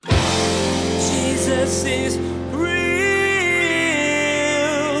Jesus is real.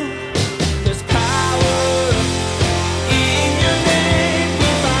 There's power in your name. We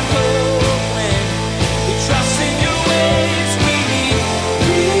find hope when we trust in your ways. We need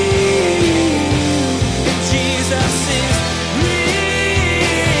real. And Jesus is real.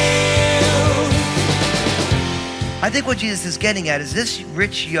 I think what Jesus is getting at is this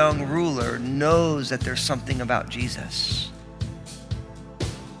rich young ruler knows that there's something about Jesus.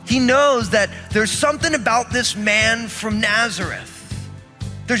 He knows that there's something about this man from Nazareth.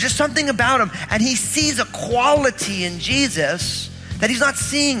 There's just something about him, and he sees a quality in Jesus that he's not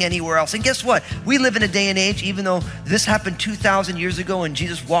seeing anywhere else. And guess what? We live in a day and age, even though this happened 2,000 years ago and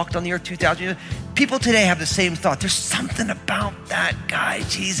Jesus walked on the earth 2,000 years ago, people today have the same thought. There's something about that guy,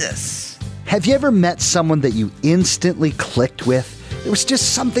 Jesus. Have you ever met someone that you instantly clicked with? There was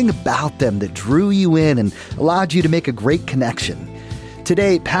just something about them that drew you in and allowed you to make a great connection.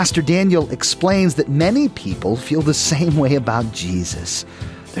 Today, Pastor Daniel explains that many people feel the same way about Jesus.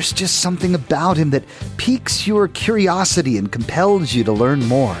 There's just something about him that piques your curiosity and compels you to learn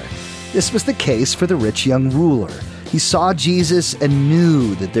more. This was the case for the rich young ruler. He saw Jesus and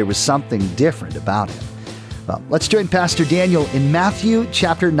knew that there was something different about him. Well, let's join Pastor Daniel in Matthew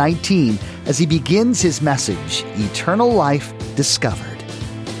chapter 19 as he begins his message, Eternal Life Discovered.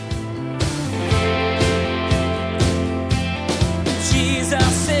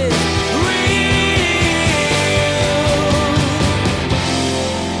 Jesus is real.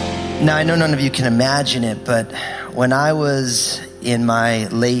 Now, I know none of you can imagine it, but when I was in my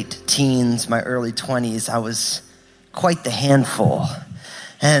late teens, my early 20s, I was quite the handful.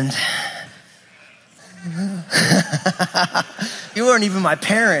 And you weren't even my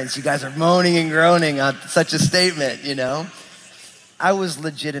parents. You guys are moaning and groaning on such a statement, you know? I was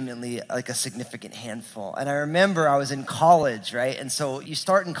legitimately like a significant handful. And I remember I was in college, right? And so you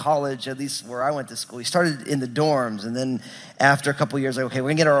start in college, at least where I went to school, you started in the dorms. And then after a couple of years, like, okay, we're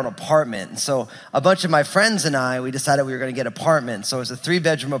gonna get our own apartment. And so a bunch of my friends and I, we decided we were gonna get an apartment. So it was a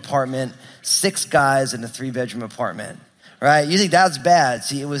 3-bedroom apartment, 6 guys in a 3-bedroom apartment. Right? You think that's bad.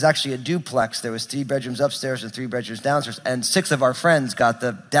 See, it was actually a duplex. There was 3 bedrooms upstairs and 3 bedrooms downstairs, and 6 of our friends got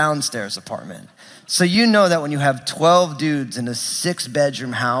the downstairs apartment. So you know that when you have 12 dudes in a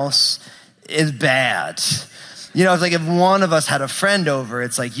 6-bedroom house, it's bad. You know, it's like if one of us had a friend over,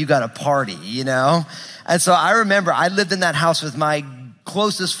 it's like you got a party, you know? And so I remember I lived in that house with my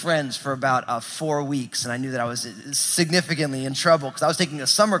closest friends for about 4 weeks, and I knew that I was significantly in trouble because I was taking a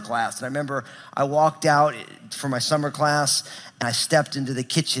summer class. And I remember I walked out for my summer class and I stepped into the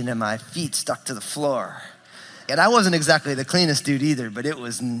kitchen and my feet stuck to the floor. And I wasn't exactly the cleanest dude either, but it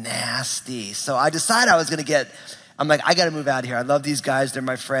was nasty. So I decided I'm like, I gotta move out of here. I love these guys, they're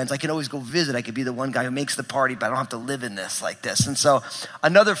my friends. I can always go visit. I could be the one guy who makes the party, but I don't have to live in this like this. And so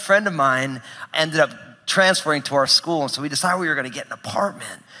another friend of mine ended up transferring to our school. And so we decided we were gonna get an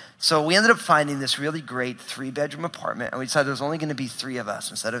apartment. So we ended up finding this really great 3-bedroom apartment, and we decided there was only gonna be 3 of us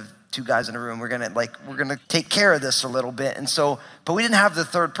instead of 2 guys in a room. We're gonna take care of this a little bit. And so, but we didn't have the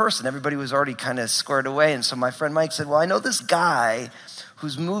third person. Everybody was already kind of squared away. And so my friend Mike said, well, I know this guy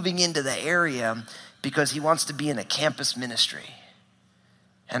who's moving into the area because he wants to be in a campus ministry.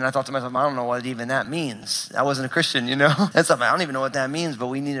 And I thought to myself, I don't know what even that means. I wasn't a Christian, you know? That's something, I don't even know what that means, but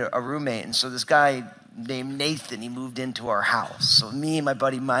we needed a roommate. And so this guy named Nathan, he moved into our house. So me and my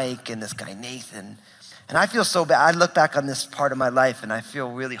buddy Mike and this guy Nathan. And I feel so bad. I look back on this part of my life and I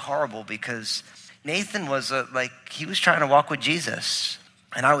feel really horrible because Nathan was he was trying to walk with Jesus.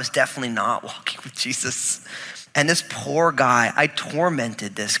 And I was definitely not walking with Jesus. And this poor guy, I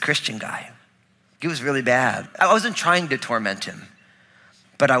tormented this Christian guy. It was really bad. I wasn't trying to torment him,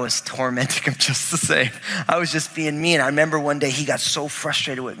 but I was tormenting him just the same. I was just being mean. I remember one day he got so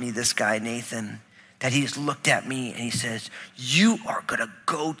frustrated with me, this guy, Nathan, that he just looked at me and he says, you are gonna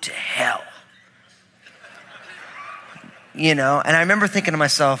go to hell. You know, and I remember thinking to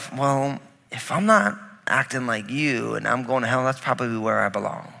myself, well, if I'm not acting like you and I'm going to hell, that's probably where I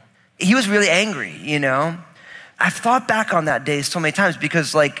belong. He was really angry, you know. I've thought back on that day so many times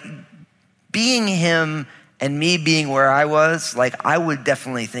because being him and me being where I was, I would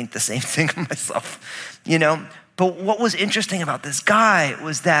definitely think the same thing of myself, you know. But what was interesting about this guy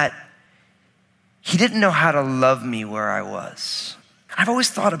was that he didn't know how to love me where I was. I've always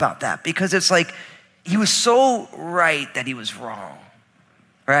thought about that because it's he was so right that he was wrong,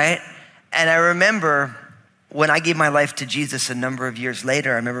 right? And I remember when I gave my life to Jesus a number of years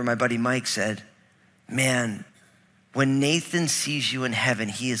later, I remember my buddy Mike said, man, when Nathan sees you in heaven,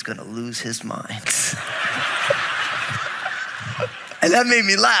 he is gonna lose his mind. And that made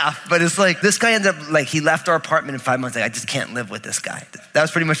me laugh. But it's like, this guy ended up, like, he left our apartment in 5 months. Like, I just can't live with this guy. That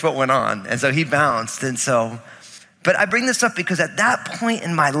was pretty much what went on. And so he bounced. But I bring this up because at that point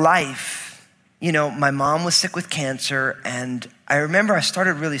in my life, my mom was sick with cancer. And I remember I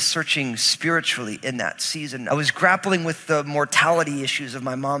started really searching spiritually in that season. I was grappling with the mortality issues of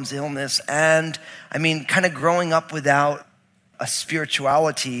my mom's illness. And kind of growing up without a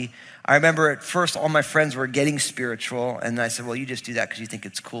spirituality. I remember at first all my friends were getting spiritual, and I said, well, you just do that because you think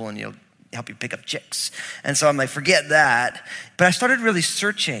it's cool and it'll help you pick up chicks. And so I'm like, forget that. But I started really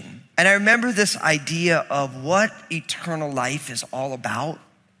searching. And I remember this idea of what eternal life is all about.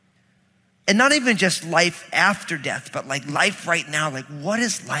 And not even just life after death, but like life right now. Like, what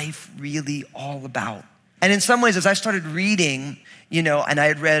is life really all about? And in some ways, as I started reading, and I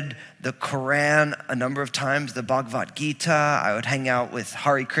had read the Quran a number of times, the Bhagavad Gita. I would hang out with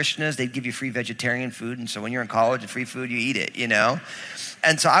Hare Krishnas. They'd give you free vegetarian food. And so when you're in college and free food, you eat it,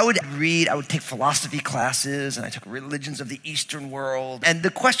 And so I would take philosophy classes, and I took religions of the Eastern world. And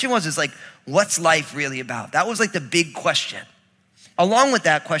the question was what's life really about? That was like the big question. Along with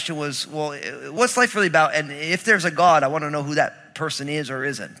that question was, well, what's life really about? And if there's a God, I want to know who that person is or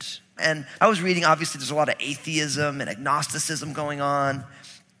isn't. And I was reading, obviously, there's a lot of atheism and agnosticism going on.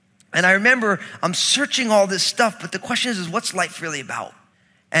 And I remember I'm searching all this stuff, but the question is what's life really about?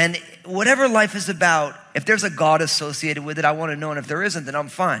 And whatever life is about, if there's a God associated with it, I want to know. And if there isn't, then I'm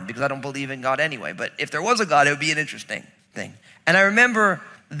fine, because I don't believe in God anyway. But if there was a God, it would be an interesting thing. And I remember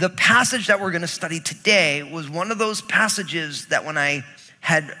the passage that we're going to study today was one of those passages that when I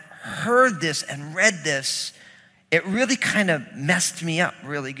had heard this and read this, it really kind of messed me up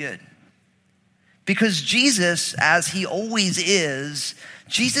really good. Because Jesus, as he always is,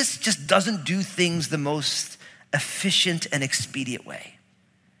 Jesus just doesn't do things the most efficient and expedient way.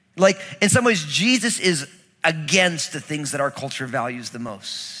 Like, in some ways, Jesus is against the things that our culture values the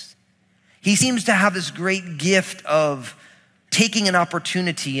most. He seems to have this great gift of taking an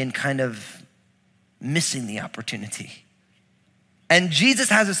opportunity and kind of missing the opportunity. And Jesus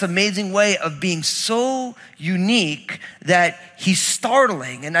has this amazing way of being so unique that he's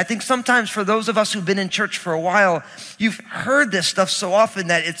startling. And I think sometimes for those of us who've been in church for a while, you've heard this stuff so often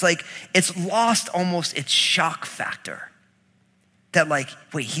that it's lost almost its shock factor. That wait,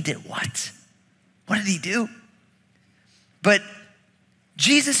 he did what? What did he do? But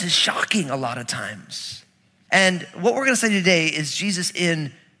Jesus is shocking a lot of times. And what we're gonna say today is Jesus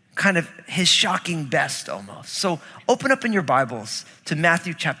in kind of his shocking best almost. So open up in your Bibles to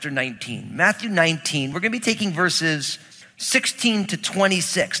Matthew chapter 19. Matthew 19, we're gonna be taking verses 16 to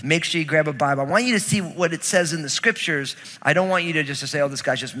 26. Make sure you grab a Bible. I want you to see what it says in the scriptures. I don't want you to just say, oh, this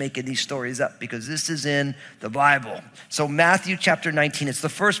guy's just making these stories up, because this is in the Bible. So Matthew chapter 19, it's the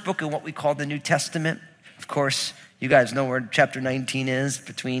first book in what we call the New Testament. Of course, you guys know where chapter 19 is,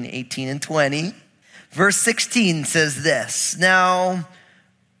 between 18 and 20. Verse 16 says this, now,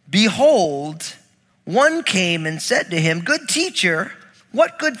 behold, one came and said to him, good teacher,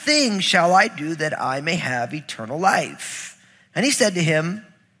 what good thing shall I do that I may have eternal life? And he said to him,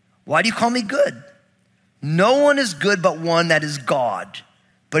 why do you call me good? No one is good but one, that is God.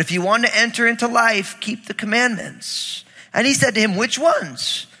 But if you want to enter into life, keep the commandments. And he said to him, which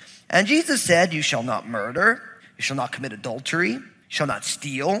ones? And Jesus said, you shall not murder, you shall not commit adultery, you shall not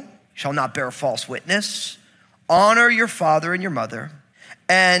steal, you shall not bear false witness, honor your father and your mother,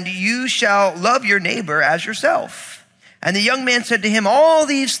 and you shall love your neighbor as yourself. And the young man said to him, all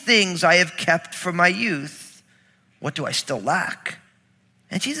these things I have kept from my youth. What do I still lack?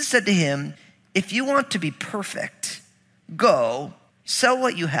 And Jesus said to him, if you want to be perfect, go, sell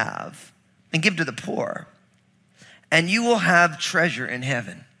what you have and give to the poor, and you will have treasure in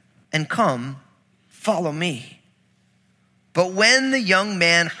heaven. And come, follow me. But when the young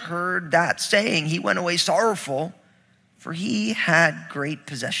man heard that saying, he went away sorrowful, for he had great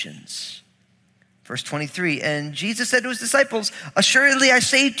possessions. Verse 23, and Jesus said to his disciples, assuredly I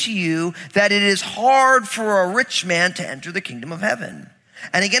say to you that it is hard for a rich man to enter the kingdom of heaven.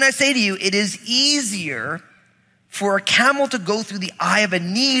 And again I say to you, it is easier for a camel to go through the eye of a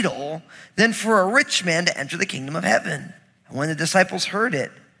needle than for a rich man to enter the kingdom of heaven. And when the disciples heard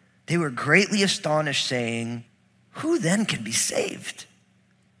it, they were greatly astonished, saying, who then can be saved?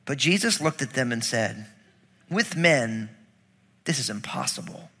 But Jesus looked at them and said, with men, this is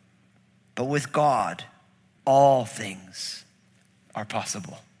impossible. But with God, all things are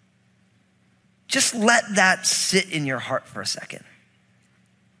possible. Just let that sit in your heart for a second.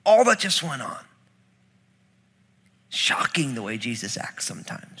 All that just went on. Shocking the way Jesus acts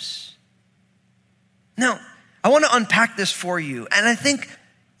sometimes. Now, I want to unpack this for you. And I think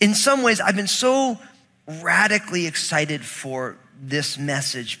in some ways I've been so radically excited for this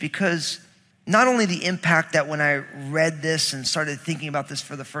message because not only the impact that when I read this and started thinking about this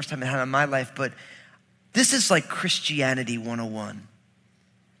for the first time it had on my life, but this is like Christianity 101.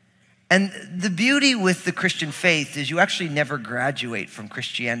 And the beauty with the Christian faith is you actually never graduate from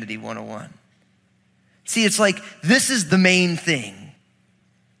Christianity 101. See, it's like, this is the main thing.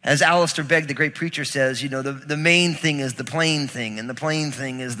 As Alistair Begg, the great preacher, says, the main thing is the plain thing, and the plain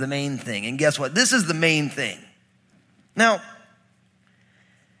thing is the main thing. And guess what? This is the main thing. Now,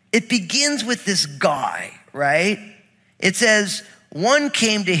 it begins with this guy, right? It says, one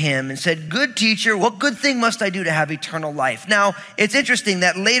came to him and said, "Good teacher, what good thing must I do to have eternal life?" Now, it's interesting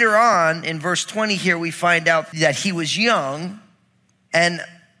that later on in verse 20 here, we find out that he was young. And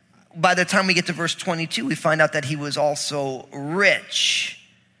by the time we get to verse 22, we find out that he was also rich.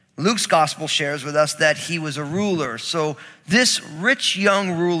 Luke's gospel shares with us that he was a ruler. So this rich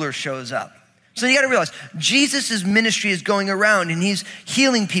young ruler shows up. So you got to realize, Jesus' ministry is going around and he's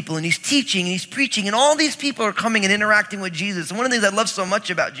healing people and he's teaching and he's preaching and all these people are coming and interacting with Jesus. And one of the things I love so much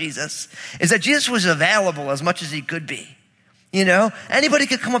about Jesus is that Jesus was available as much as he could be. Anybody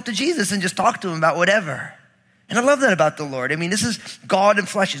could come up to Jesus and just talk to him about whatever. And I love that about the Lord. I mean, this is God in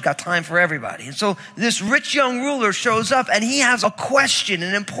flesh. He's got time for everybody. And so this rich young ruler shows up and he has a question,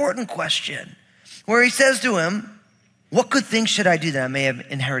 an important question, where he says to him, "What good thing should I do that I may have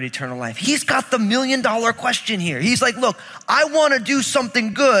inherit eternal life?" He's got the $1 million question here. He's like, look, I want to do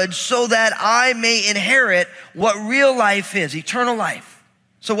something good so that I may inherit what real life is, eternal life.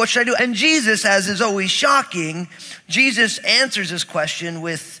 So what should I do? And Jesus, as is always shocking, Jesus answers this question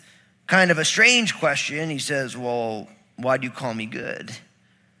with kind of a strange question. He says, "Well, why do you call me good?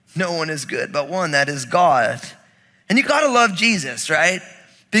 No one is good but one, that is God." And you got to love Jesus, right?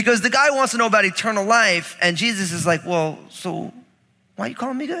 Because the guy wants to know about eternal life, and Jesus is like, "Well, so why are you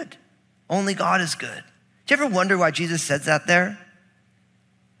calling me good? Only God is good." Do you ever wonder why Jesus says that there?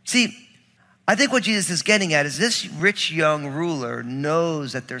 See, I think what Jesus is getting at is this rich young ruler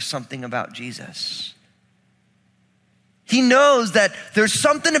knows that there's something about Jesus. He knows that there's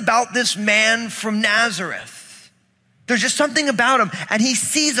something about this man from Nazareth. There's just something about him, and he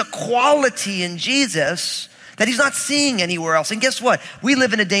sees a quality in Jesus that he's not seeing anywhere else. And guess what? We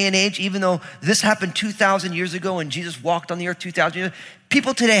live in a day and age, even though this happened 2,000 years ago and Jesus walked on the earth 2,000 years ago,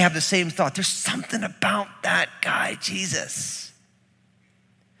 people today have the same thought. There's something about that guy, Jesus.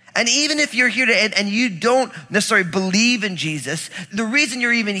 And even if you're here and you don't necessarily believe in Jesus, the reason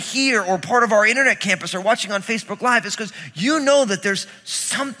you're even here or part of our internet campus or watching on Facebook Live is because you know that there's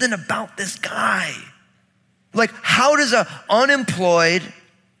something about this guy. Like, how does an unemployed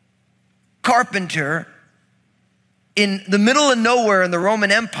carpenter in the middle of nowhere in the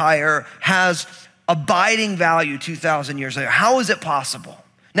Roman Empire has abiding value 2,000 years later? How is it possible?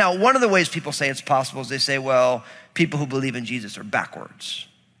 Now, one of the ways people say it's possible is they say, well, people who believe in Jesus are backwards.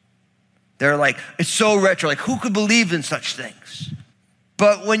 They're like, it's so retro, like who could believe in such things?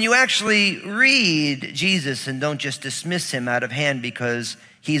 But when you actually read Jesus and don't just dismiss him out of hand because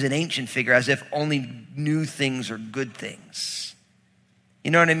he's an ancient figure as if only new things are good things.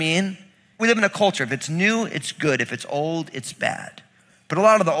 You know what I mean? We live in a culture, if it's new, it's good. If it's old, it's bad. But a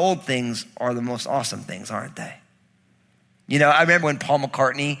lot of the old things are the most awesome things, aren't they? I remember when Paul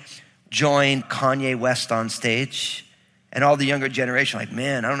McCartney joined Kanye West on stage. And all the younger generation, like,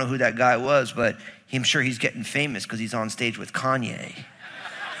 man, I don't know who that guy was, but I'm sure he's getting famous because he's on stage with Kanye.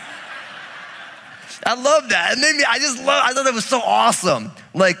 I love that. And I thought that was so awesome.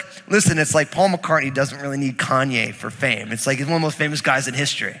 Like, listen, it's like Paul McCartney doesn't really need Kanye for fame. It's like he's one of the most famous guys in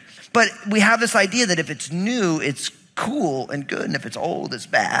history. But we have this idea that if it's new, it's cool and good. And if it's old, it's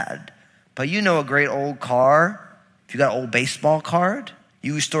bad. But a great old car, if you got an old baseball card,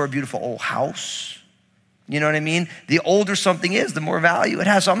 you restore a beautiful old house. You know what I mean? The older something is, the more value it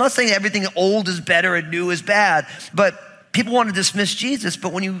has. So I'm not saying everything old is better and new is bad, but people want to dismiss Jesus.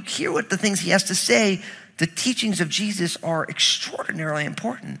 But when you hear what the things he has to say, the teachings of Jesus are extraordinarily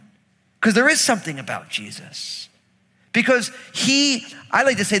important because there is something about Jesus. Because I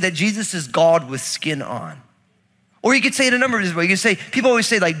like to say that Jesus is God with skin on. Or you could say it a number of different ways. You could say, people always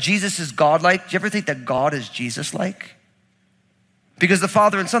say like Jesus is God-like. Do you ever think that God is Jesus-like? Because the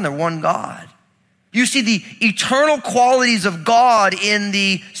Father and Son, they're one God. You see the eternal qualities of God in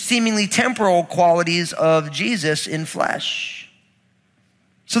the seemingly temporal qualities of Jesus in flesh.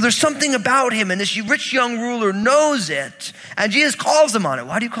 So there's something about him, and this rich young ruler knows it, and Jesus calls him on it.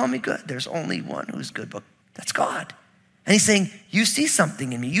 Why do you call me good? There's only one who's good, but that's God. And he's saying, you see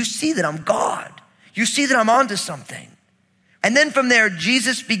something in me. You see that I'm God. You see that I'm onto something. And then from there,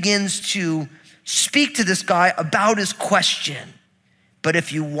 Jesus begins to speak to this guy about his question. But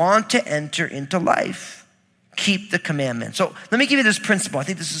if you want to enter into life, keep the commandments. So let me give you this principle. I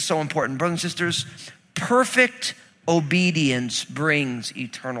think this is so important. Brothers and sisters, perfect obedience brings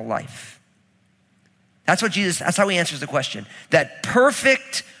eternal life. That's how he answers the question. That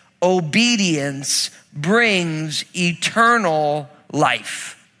perfect obedience brings eternal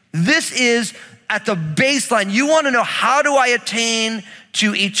life. This is at the baseline. You want to know, how do I attain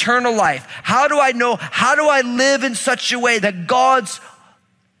to eternal life? How do I live in such a way that God's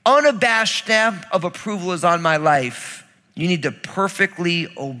unabashed stamp of approval is on my life? You need to perfectly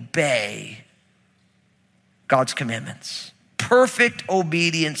obey God's commandments. Perfect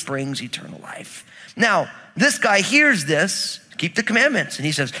obedience brings eternal life. Now, this guy hears this, keep the commandments, and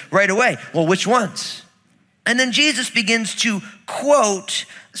he says right away, well, which ones? And then Jesus begins to quote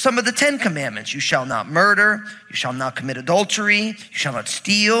some of the 10 commandments. You shall not murder, you shall not commit adultery, you shall not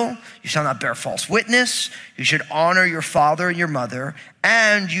steal, you shall not bear false witness, you should honor your father and your mother,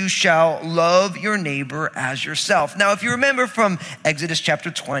 and you shall love your neighbor as yourself. Now, if you remember from Exodus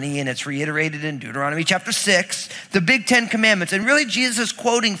chapter 20, and it's reiterated in Deuteronomy chapter 6, the big 10 commandments, and really Jesus is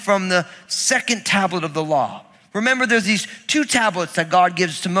quoting from the second tablet of the law. Remember, there's these 2 tablets that God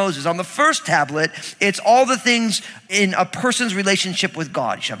gives to Moses. On the first tablet, it's all the things in a person's relationship with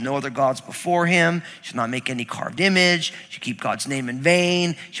God. You should have no other gods before him. You should not make any carved image. You should keep God's name in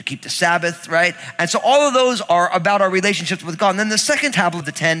vain. You should keep the Sabbath, right? And so all of those are about our relationships with God. And then the second tablet of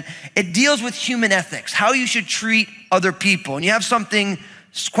the 10, it deals with human ethics, how you should treat other people. And you have something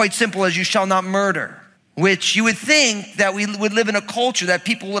quite simple as you shall not murder, which you would think that we would live in a culture that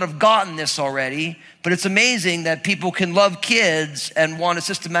people would have gotten this already. But it's amazing that people can love kids and want to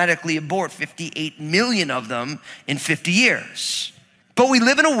systematically abort 58 million of them in 50 years. But we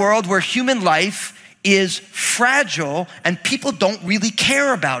live in a world where human life is fragile and people don't really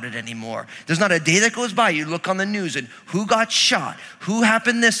care about it anymore. There's not a day that goes by, you look on the news and who got shot, who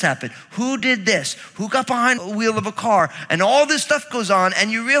happened, this happened, who did this, who got behind the wheel of a car, and all this stuff goes on,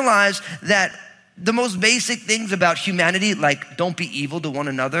 and you realize that the most basic things about humanity, like don't be evil to one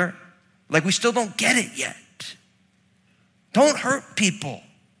another, like we still don't get it yet. Don't hurt people.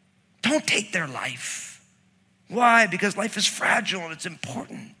 Don't take their life. Why? Because life is fragile and it's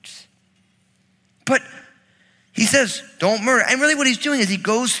important. But he says, don't murder. And really what he's doing is he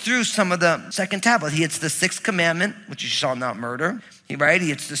goes through some of the second tablet. He hits the 6th commandment, which is you shall not murder. Right? He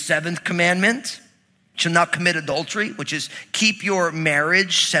hits the 7th commandment, shall not commit adultery, which is keep your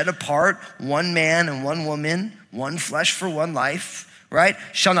marriage set apart, one man and one woman, one flesh for one life. Right?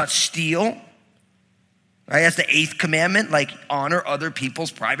 Shall not steal. Right? That's the 8th commandment, like honor other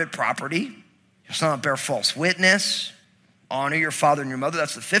people's private property. You shall not bear false witness. Honor your father and your mother.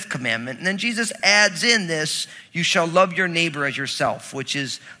 That's the 5th commandment. And then Jesus adds in this, you shall love your neighbor as yourself, which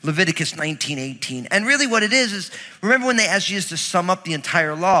is Leviticus 19:18. And really what it is remember when they asked Jesus to sum up the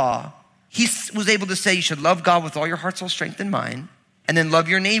entire law, he was able to say you should love God with all your heart, soul, strength, and mind, and then love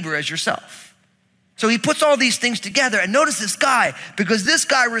your neighbor as yourself. So he puts all these things together, and notice this guy, because this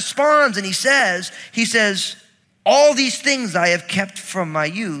guy responds and he says, all these things I have kept from my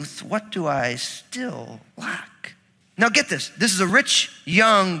youth, what do I still lack? Now get this, this is a rich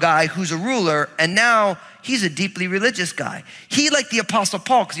young guy who's a ruler, and now he's a deeply religious guy. He, like the Apostle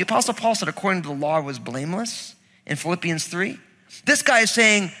Paul, because the Apostle Paul said according to the law was blameless in Philippians 3. This guy is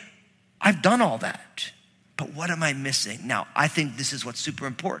saying, I've done all that, but what am I missing? Now, I think this is what's super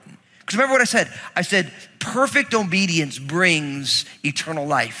important. Because remember what I said? I said, perfect obedience brings eternal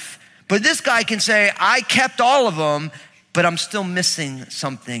life. But this guy can say, I kept all of them, but I'm still missing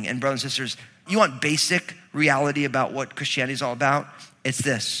something. And brothers and sisters, you want basic reality about what Christianity is all about? It's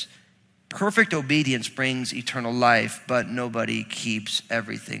this. Perfect obedience brings eternal life, but nobody keeps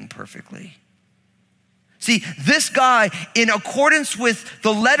everything perfectly. See, this guy, in accordance with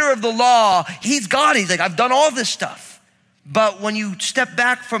the letter of the law, he's like, I've done all this stuff. But when you step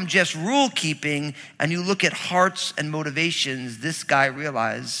back from just rule keeping and you look at hearts and motivations, this guy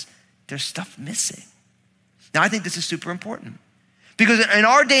realized there's stuff missing. Now, I think this is super important because in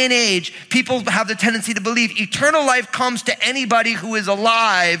our day and age, people have the tendency to believe eternal life comes to anybody who is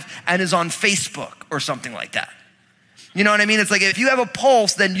alive and is on Facebook or something like that. You know what I mean? It's like if you have a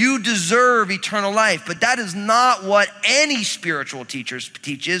pulse, then you deserve eternal life. But that is not what any spiritual teacher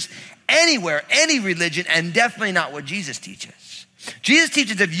teaches anywhere, any religion, and definitely not what Jesus teaches. Jesus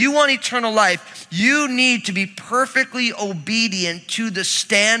teaches if you want eternal life, you need to be perfectly obedient to the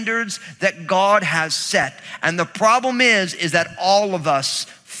standards that God has set. And the problem is that all of us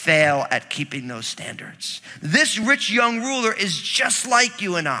fail at keeping those standards. This rich young ruler is just like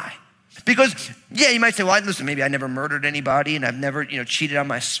you and I. Because, yeah, you might say, well, listen, maybe I never murdered anybody and I've never, cheated on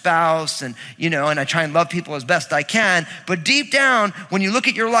my spouse and I try and love people as best I can. But deep down, when you look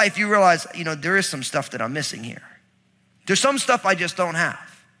at your life, you realize, there is some stuff that I'm missing here. There's some stuff I just don't have.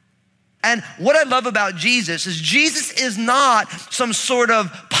 And what I love about Jesus is not some sort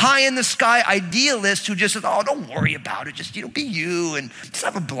of pie in the sky idealist who just says, oh, don't worry about it. Just, be you and just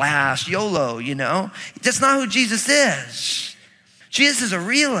have a blast, YOLO, That's not who Jesus is. Jesus is a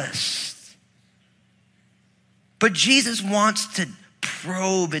realist. But Jesus wants to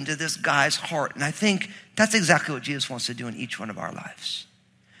probe into this guy's heart. And I think that's exactly what Jesus wants to do in each one of our lives.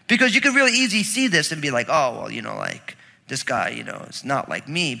 Because you could really easily see this and be like, oh, well, this guy, is not like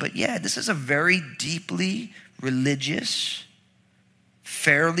me. But yeah, this is a very deeply religious,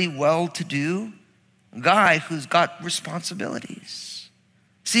 fairly well-to-do guy who's got responsibilities.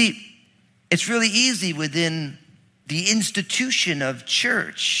 See, it's really easy within the institution of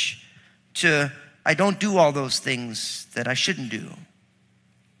church I don't do all those things that I shouldn't do.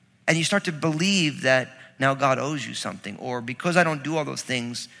 And you start to believe that now God owes you something, or because I don't do all those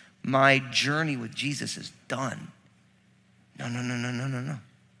things, my journey with Jesus is done. No.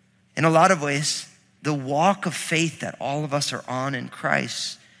 In a lot of ways, the walk of faith that all of us are on in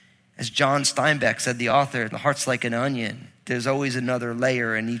Christ, as John Steinbeck said, the author, the heart's like an onion. There's always another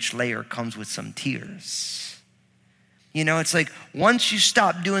layer, and each layer comes with some tears. It's like once you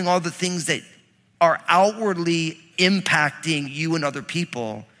stop doing all the things that are outwardly impacting you and other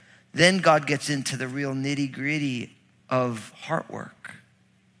people, then God gets into the real nitty-gritty of heart work.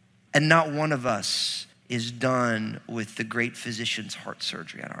 And not one of us is done with the great physician's heart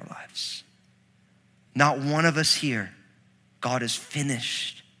surgery on our lives. Not one of us here, God is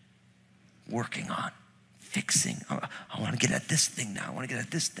finished working on, fixing. Oh, I want to get at this thing now. I want to get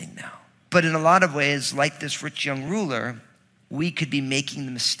at this thing now. But in a lot of ways, like this rich young ruler, we could be making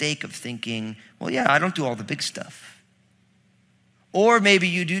the mistake of thinking, well, yeah, I don't do all the big stuff. Or maybe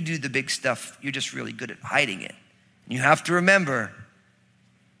you do the big stuff. You're just really good at hiding it. You have to remember,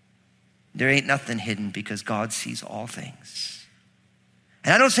 there ain't nothing hidden because God sees all things.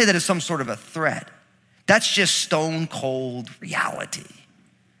 And I don't say that as some sort of a threat. That's just stone cold reality.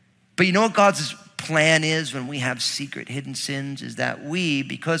 But you know what God's plan is when we have secret hidden sins is that we,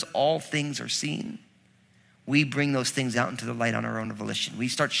 because all things are seen, we bring those things out into the light on our own volition. We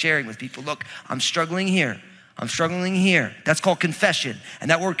start sharing with people, look, I'm struggling here. I'm struggling here. That's called confession.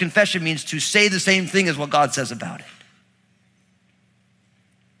 And that word confession means to say the same thing as what God says about it.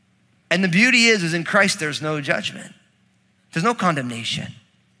 And the beauty is in Christ, there's no judgment. There's no condemnation.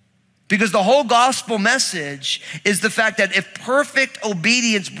 Because the whole gospel message is the fact that if perfect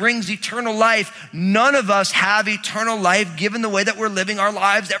obedience brings eternal life, none of us have eternal life given the way that we're living our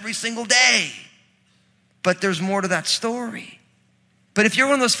lives every single day. But there's more to that story. But if you're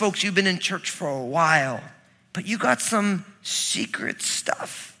one of those folks, you've been in church for a while, but you got some secret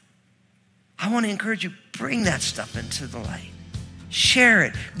stuff, I want to encourage you, bring that stuff into the light. Share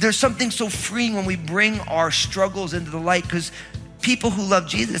it. There's something so freeing when we bring our struggles into the light, because people who love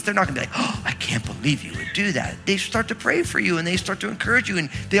Jesus, they're not going to be like, oh, I can't believe you would do that. They start to pray for you and they start to encourage you and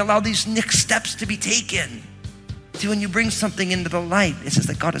they allow these next steps to be taken. See, when you bring something into the light, it says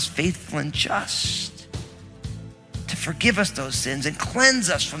that God is faithful and just to forgive us those sins and cleanse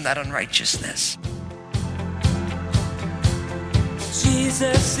us from that unrighteousness.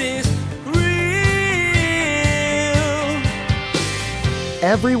 Jesus is real.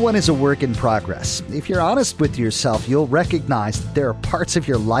 Everyone is a work in progress. If you're honest with yourself, you'll recognize that there are parts of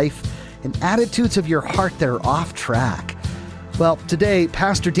your life and attitudes of your heart that are off track. Well, today,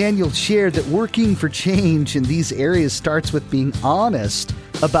 Pastor Daniel shared that working for change in these areas starts with being honest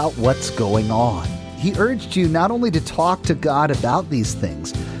about what's going on. He urged you not only to talk to God about these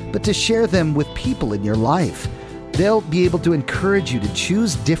things, but to share them with people in your life. They'll be able to encourage you to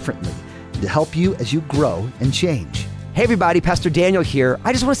choose differently, to help you as you grow and change. Hey everybody, Pastor Daniel here.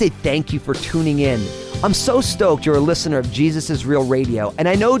 I just want to say thank you for tuning in. I'm so stoked you're a listener of Jesus is Real Radio, and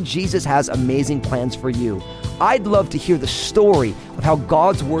I know Jesus has amazing plans for you. I'd love to hear the story of how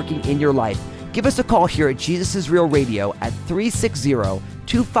God's working in your life. Give us a call here at Jesus is Real Radio at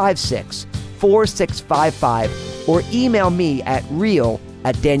 360-256-4655 or email me at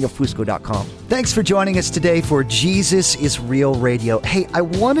real@danielfusco.com. Thanks for joining us today for Jesus is Real Radio. Hey, I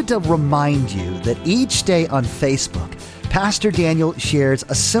wanted to remind you that each day on Facebook, Pastor Daniel shares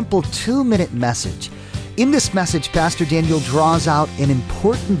a simple 2-minute message. In this message, Pastor Daniel draws out an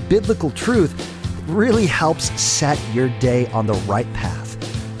important biblical truth that really helps set your day on the right path.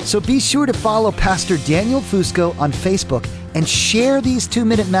 So be sure to follow Pastor Daniel Fusco on Facebook and share these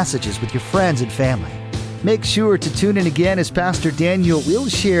 2-minute messages with your friends and family. Make sure to tune in again as Pastor Daniel will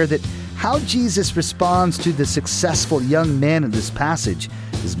share that How Jesus responds to the successful young man in this passage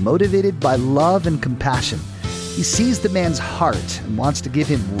is motivated by love and compassion. He sees the man's heart and wants to give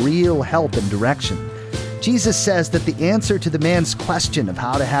him real help and direction. Jesus says that the answer to the man's question of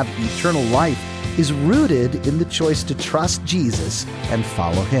how to have eternal life is rooted in the choice to trust Jesus and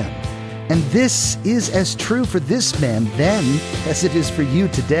follow him. And this is as true for this man then as it is for you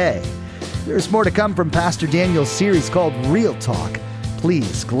today. There's more to come from Pastor Daniel's series called Real Talk.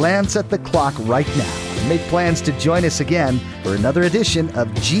 Please glance at the clock right now and make plans to join us again for another edition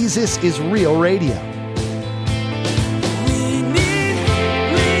of Jesus is Real Radio.